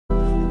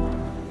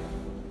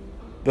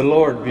The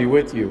Lord be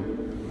with you.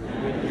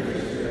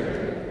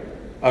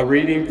 A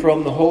reading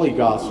from the Holy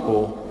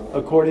Gospel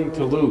according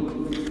to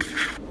Luke.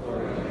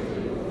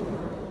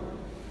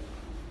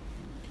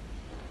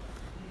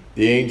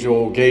 The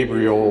angel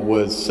Gabriel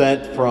was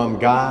sent from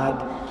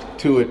God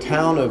to a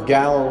town of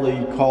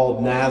Galilee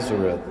called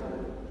Nazareth,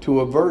 to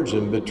a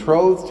virgin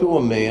betrothed to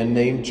a man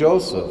named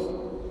Joseph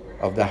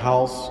of the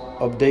house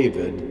of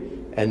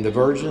David, and the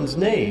virgin's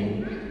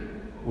name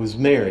was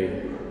Mary.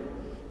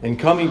 And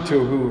coming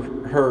to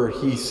her,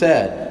 he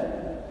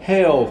said,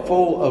 "Hail,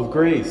 full of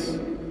grace,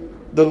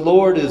 the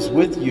Lord is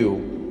with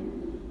you."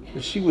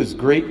 But she was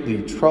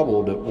greatly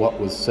troubled at what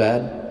was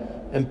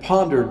said, and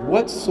pondered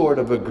what sort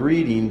of a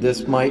greeting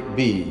this might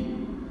be.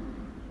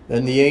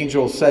 Then the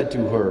angel said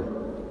to her,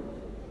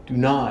 "Do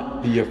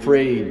not be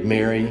afraid,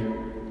 Mary,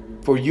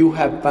 for you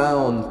have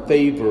found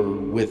favor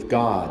with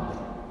God.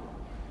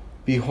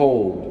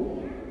 Behold,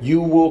 you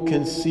will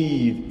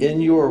conceive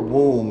in your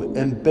womb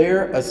and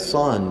bear a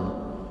son,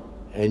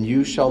 and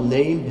you shall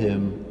name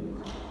him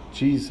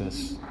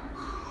Jesus.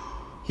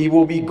 He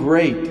will be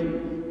great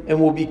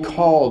and will be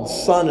called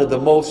Son of the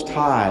Most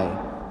High,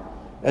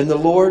 and the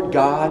Lord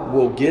God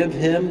will give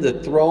him the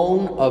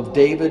throne of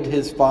David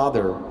his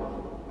father,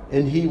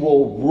 and he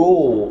will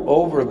rule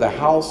over the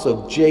house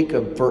of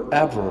Jacob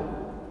forever,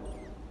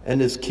 and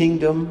his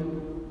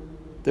kingdom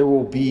there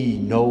will be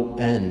no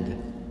end."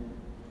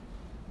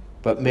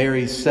 But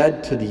Mary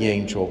said to the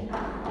angel,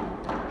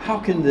 "How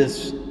can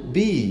this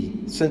be,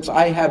 since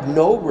I have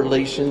no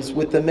relations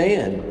with a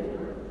man?"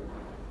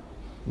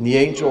 And the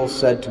angel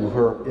said to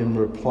her in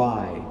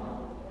reply,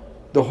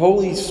 "The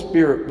Holy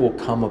Spirit will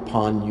come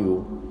upon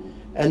you,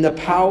 and the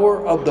power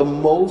of the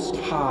Most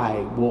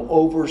High will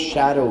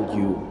overshadow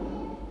you.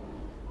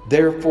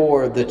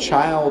 Therefore, the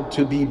child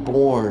to be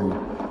born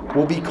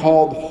will be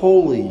called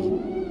Holy,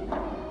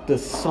 the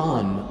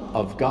Son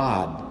of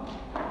God.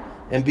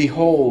 And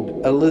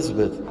behold,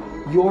 Elizabeth,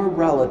 your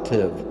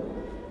relative,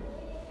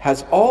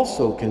 has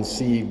also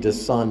conceived a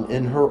son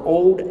in her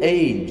old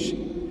age,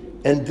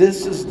 and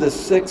this is the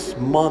 6th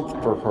month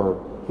for her,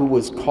 who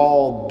was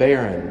called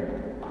barren.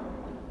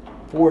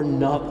 For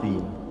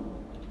nothing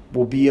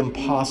will be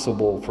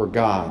impossible for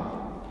God."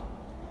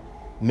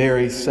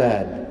 Mary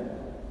said,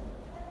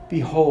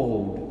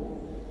 "Behold,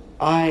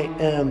 I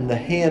am the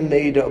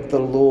handmaid of the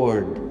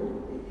Lord.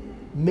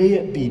 May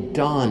it be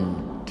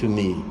done to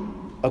me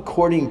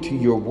according to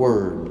your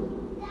word."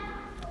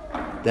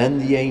 Then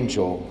the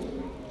angel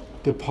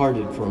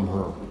departed from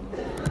her.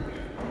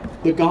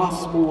 The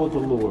Gospel of the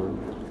Lord.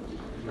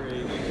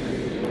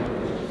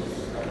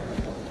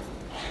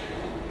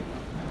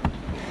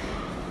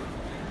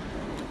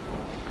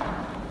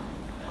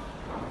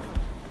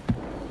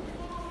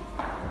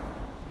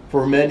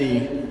 For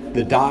many,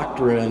 the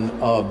doctrine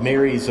of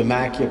Mary's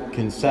Immaculate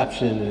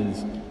Conception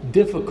is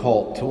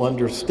difficult to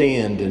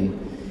understand and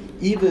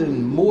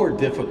even more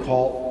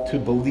difficult to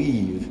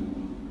believe.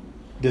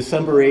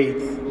 December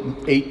 8th,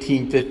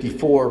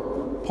 1854,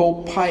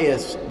 Pope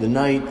Pius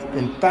IX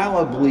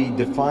infallibly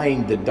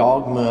defined the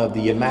dogma of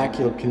the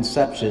Immaculate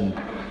Conception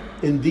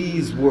in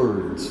these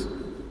words: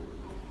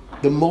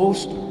 "The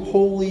Most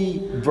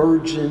Holy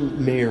Virgin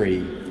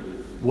Mary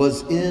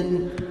was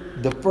in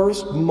the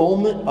first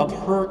moment of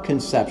her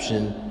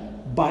conception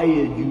by a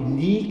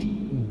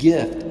unique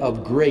gift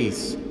of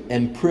grace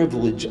and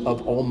privilege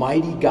of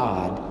Almighty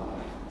God,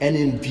 and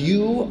in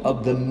view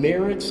of the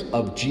merits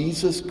of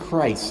Jesus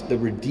Christ, the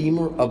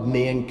Redeemer of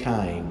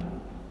mankind,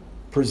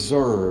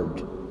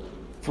 preserved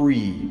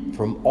free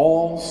from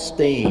all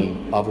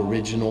stain of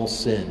original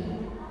sin."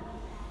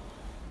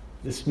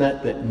 This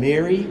meant that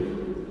Mary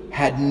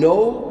had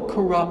no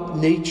corrupt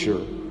nature.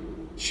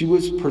 She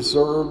was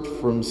preserved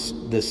from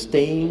the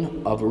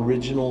stain of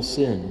original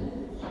sin.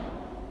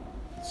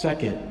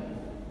 Second,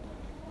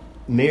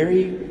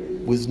 Mary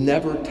was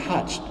never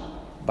touched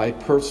by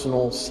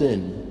personal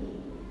sin.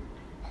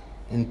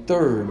 And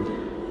third,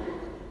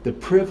 the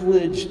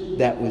privilege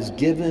that was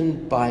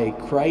given by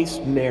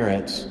Christ's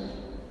merits,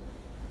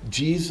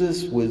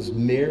 Jesus was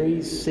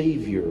Mary's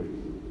Savior.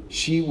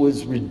 She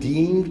was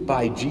redeemed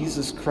by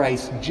Jesus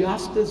Christ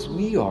just as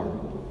we are,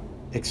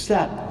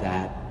 except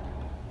that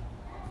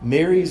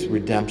Mary's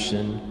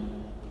redemption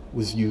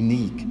was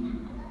unique.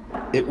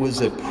 It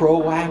was a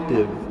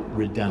proactive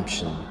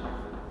redemption.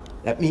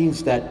 That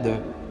means that the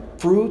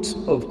fruits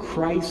of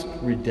Christ's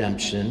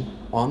redemption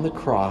on the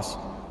cross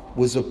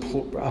was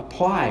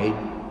applied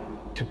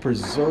to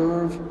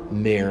preserve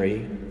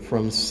Mary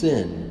from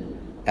sin,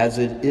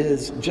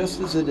 just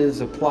as it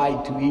is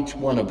applied to each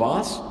one of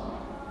us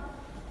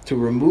to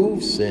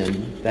remove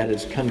sin that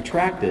is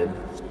contracted.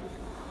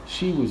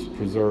 She was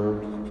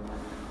preserved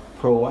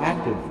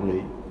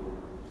proactively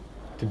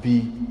to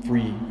be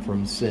free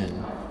from sin.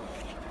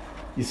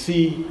 You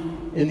see,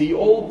 in the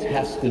Old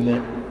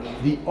Testament,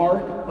 the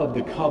Ark of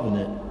the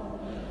Covenant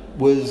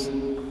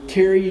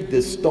carried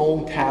the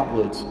stone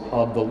tablets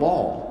of the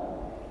law,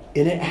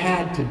 and it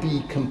had to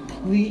be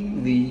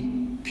completely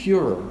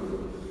pure.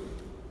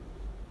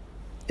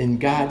 And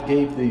God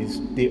gave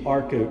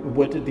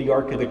what did the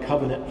Ark of the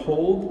Covenant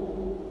hold?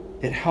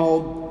 It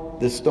held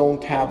the stone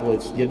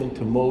tablets given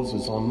to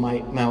Moses on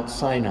Mount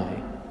Sinai.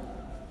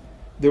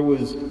 There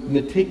was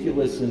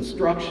meticulous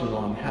instruction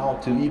on how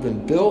to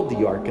even build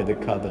the Ark of the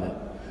Covenant.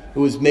 It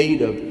was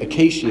made of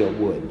acacia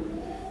wood,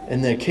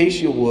 and the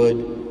acacia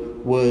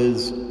wood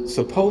was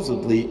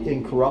supposedly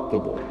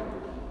incorruptible,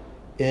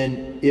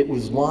 and it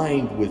was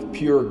lined with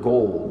pure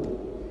gold,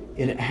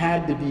 and it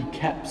had to be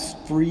kept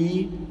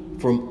free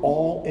from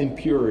all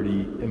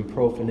impurity and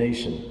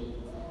profanation.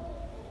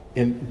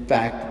 In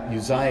fact,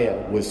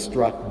 Uzziah was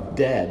struck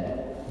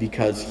dead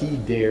because he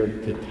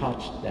dared to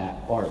touch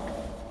that ark.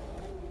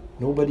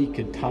 Nobody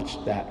could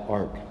touch that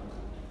ark.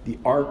 The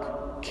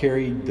ark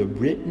carried the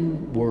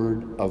written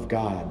word of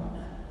God.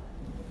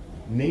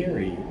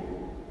 Mary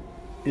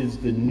is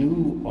the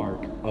new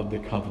ark of the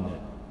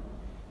covenant,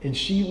 and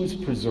she was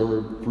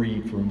preserved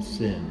free from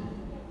sin.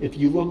 If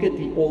you look at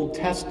the Old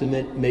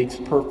Testament, it makes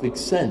perfect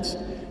sense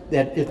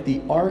that if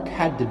the ark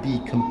had to be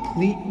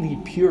completely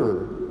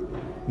pure,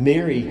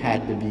 Mary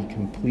had to be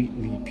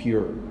completely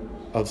pure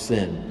of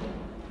sin.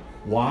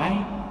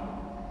 Why?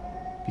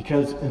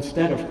 Because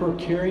instead of her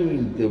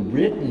carrying the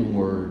written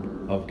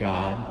word of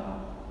God,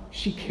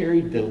 she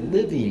carried the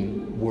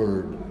living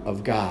word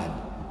of God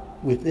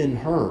within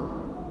her.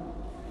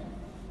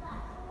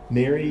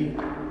 Mary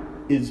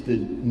is the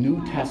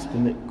New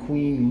Testament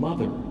Queen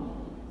Mother.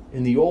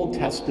 In the Old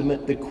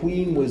Testament, the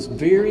queen was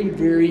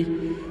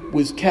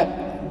was kept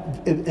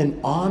and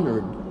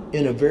honored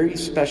in a very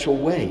special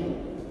way.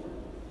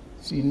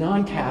 See,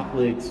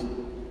 non-Catholic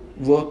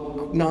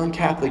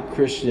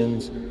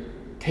Christians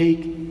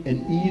take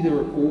an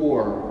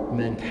either-or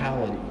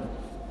mentality.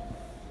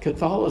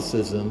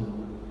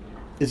 Catholicism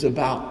is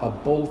about a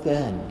both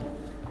end.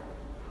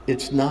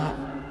 It's not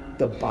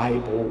the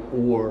Bible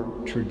or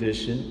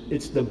tradition.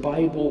 It's the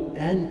Bible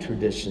and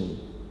tradition.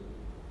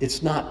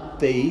 It's not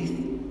faith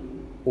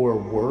or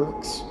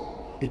works.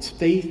 It's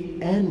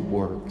faith and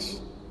works.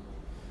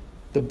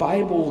 The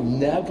Bible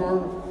never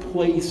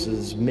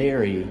places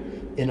Mary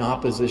in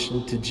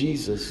opposition to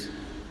Jesus.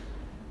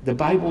 The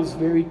Bible is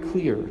very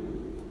clear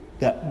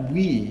that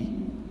we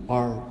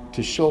are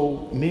to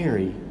show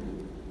Mary.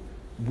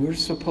 We're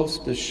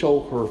supposed to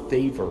show her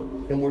favor,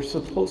 and we're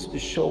supposed to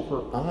show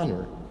her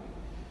honor.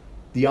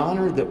 The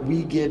honor that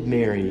we give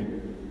Mary,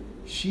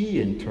 she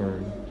in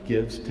turn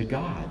gives to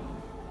God.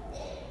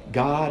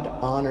 God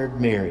honored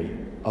Mary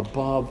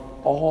above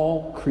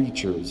all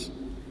creatures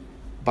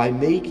by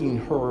making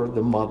her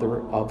the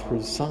mother of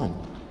his Son.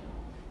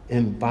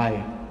 And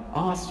by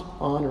us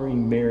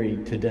honoring Mary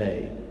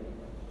today,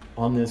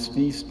 on this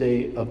feast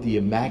day of the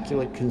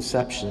Immaculate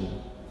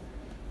Conception,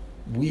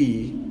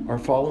 we are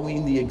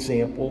following the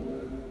example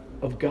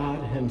of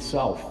God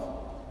himself.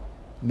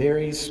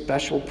 Mary's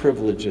special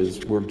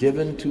privileges were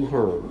given to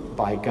her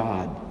by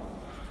God.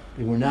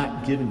 They were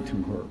not given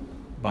to her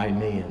by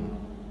man.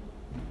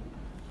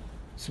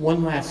 So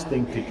one last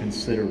thing to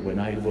consider when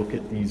I look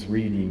at these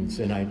readings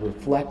and I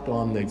reflect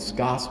on this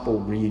gospel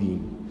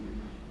reading.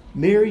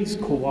 Mary's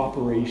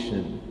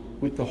cooperation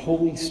with the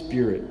Holy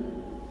Spirit,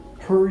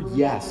 her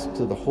yes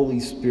to the Holy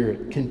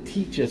Spirit, can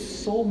teach us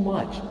so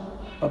much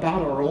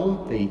about our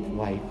own faith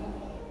life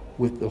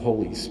with the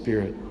Holy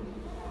Spirit.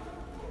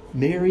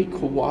 Mary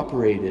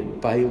cooperated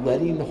by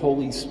letting the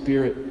Holy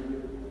Spirit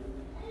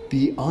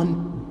be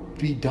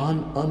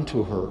done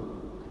unto her.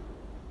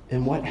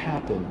 And what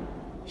happened?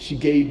 She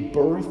gave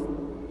birth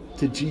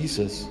to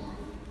Jesus.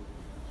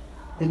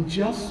 And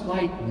just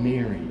like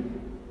Mary,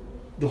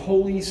 the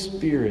Holy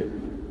Spirit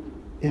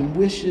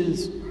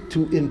wishes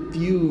to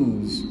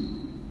infuse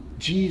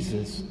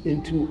Jesus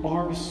into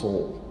our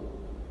soul.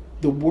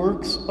 The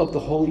works of the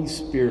Holy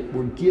Spirit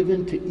were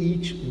given to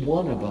each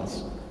one of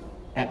us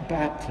at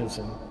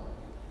baptism.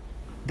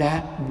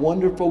 That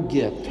wonderful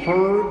gift,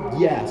 her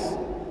yes,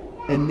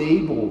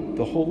 enabled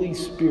the Holy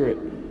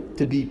Spirit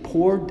to be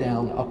poured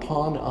down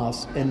upon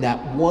us, and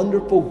that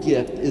wonderful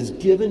gift is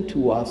given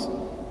to us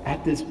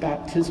at this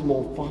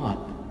baptismal font.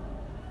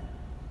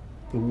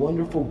 The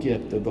wonderful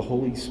gift of the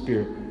Holy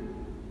Spirit.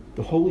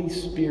 The Holy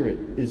Spirit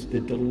is the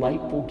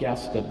delightful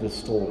guest of the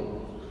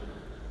soul.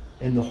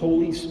 And the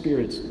Holy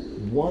Spirit's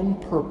one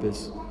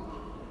purpose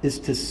is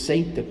to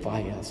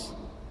sanctify us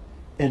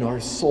and our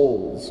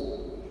souls.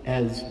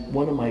 As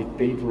one of my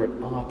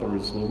favorite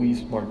authors,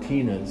 Luis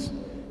Martinez,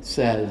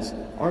 says,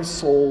 our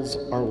souls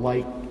are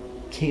like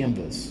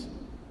canvas.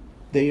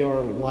 They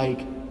are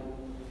like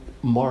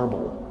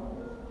marble.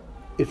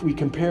 If we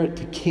compare it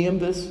to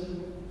canvas,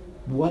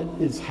 what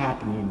is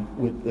happening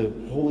with the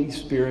Holy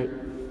Spirit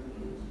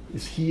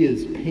is he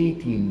is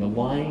painting the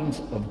lines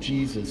of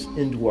Jesus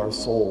into our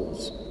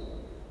souls.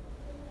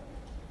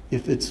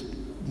 If it's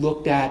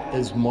looked at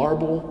as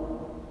marble,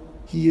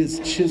 he is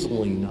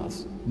chiseling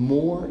us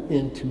more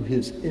into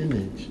his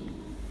image.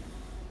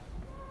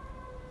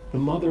 The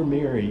Mother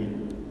Mary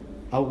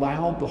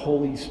allowed the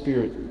Holy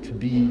Spirit to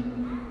be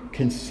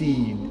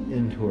conceived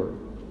into her,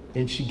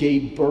 and she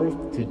gave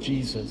birth to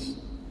Jesus.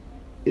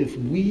 If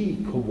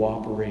we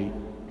cooperate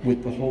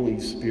with the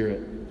Holy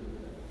Spirit,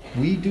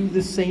 we do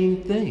the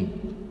same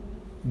thing.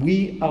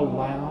 We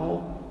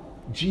allow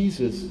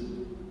Jesus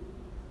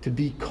to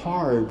be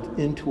carved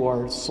into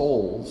our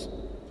souls,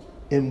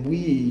 and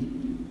we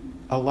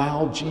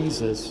allow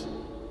Jesus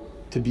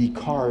to be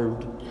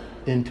carved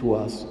into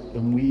us,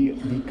 and we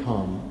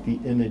become the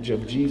image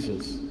of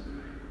Jesus.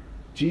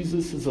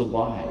 Jesus is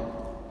alive.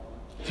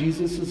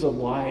 Jesus is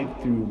alive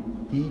through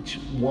each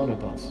one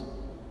of us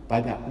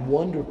by that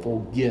wonderful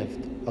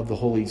gift of the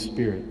Holy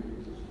Spirit.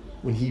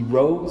 When he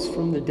rose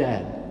from the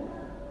dead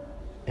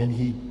and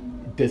he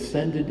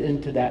descended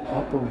into that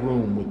upper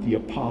room with the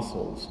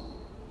apostles,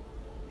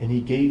 and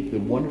he gave the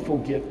wonderful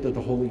gift of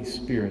the Holy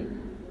Spirit,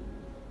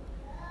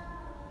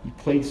 he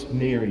placed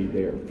Mary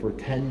there for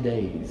 10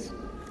 days.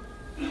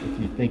 If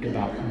you think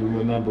about, you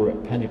remember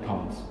at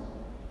Pentecost.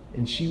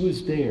 And she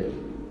was there.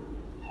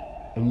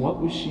 And what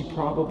was she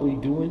probably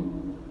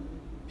doing?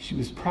 She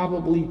was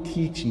probably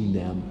teaching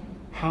them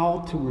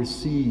how to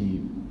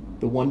receive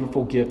the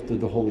wonderful gift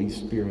of the Holy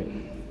Spirit.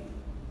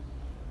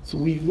 So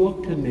we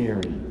look to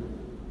Mary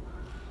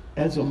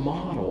as a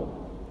model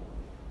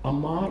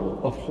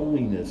of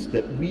holiness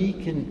that we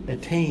can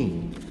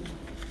attain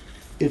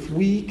if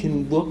we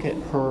can look at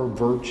her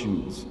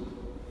virtues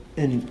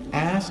and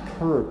ask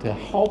her to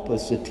help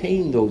us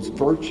attain those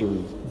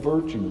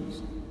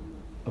virtues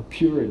of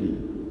purity,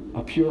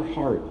 a pure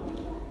heart,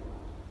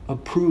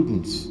 of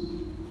prudence,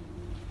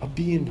 of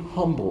being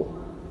humble.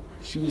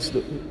 She was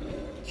the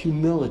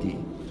humility,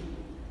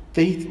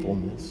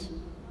 faithfulness,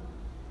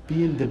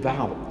 being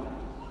devout.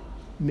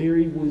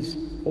 Mary was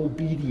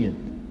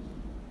obedient.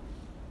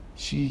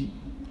 She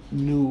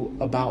knew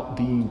about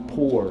being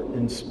poor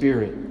in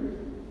spirit.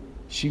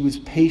 She was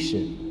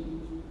patient.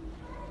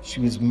 She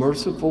was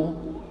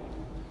merciful,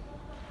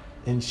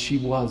 and she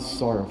was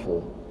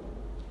sorrowful.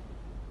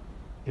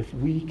 If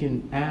we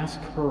can ask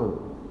her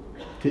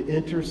to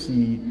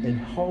intercede and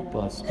help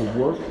us to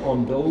work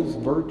on those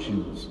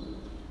virtues,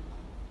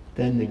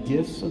 then the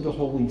gifts of the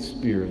Holy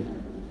Spirit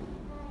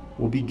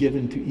will be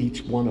given to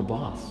each one of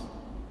us,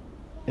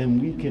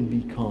 and we can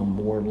become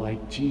more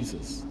like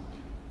Jesus.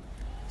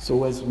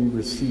 So as we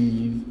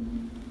receive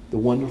the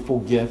wonderful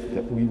gift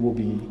that we will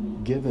be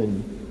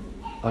given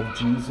of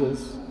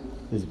Jesus,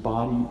 his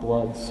body,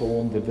 blood,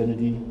 soul, and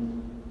divinity,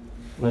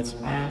 let's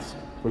ask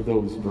for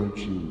those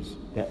virtues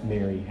that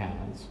Mary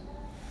has.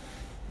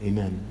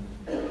 Amen.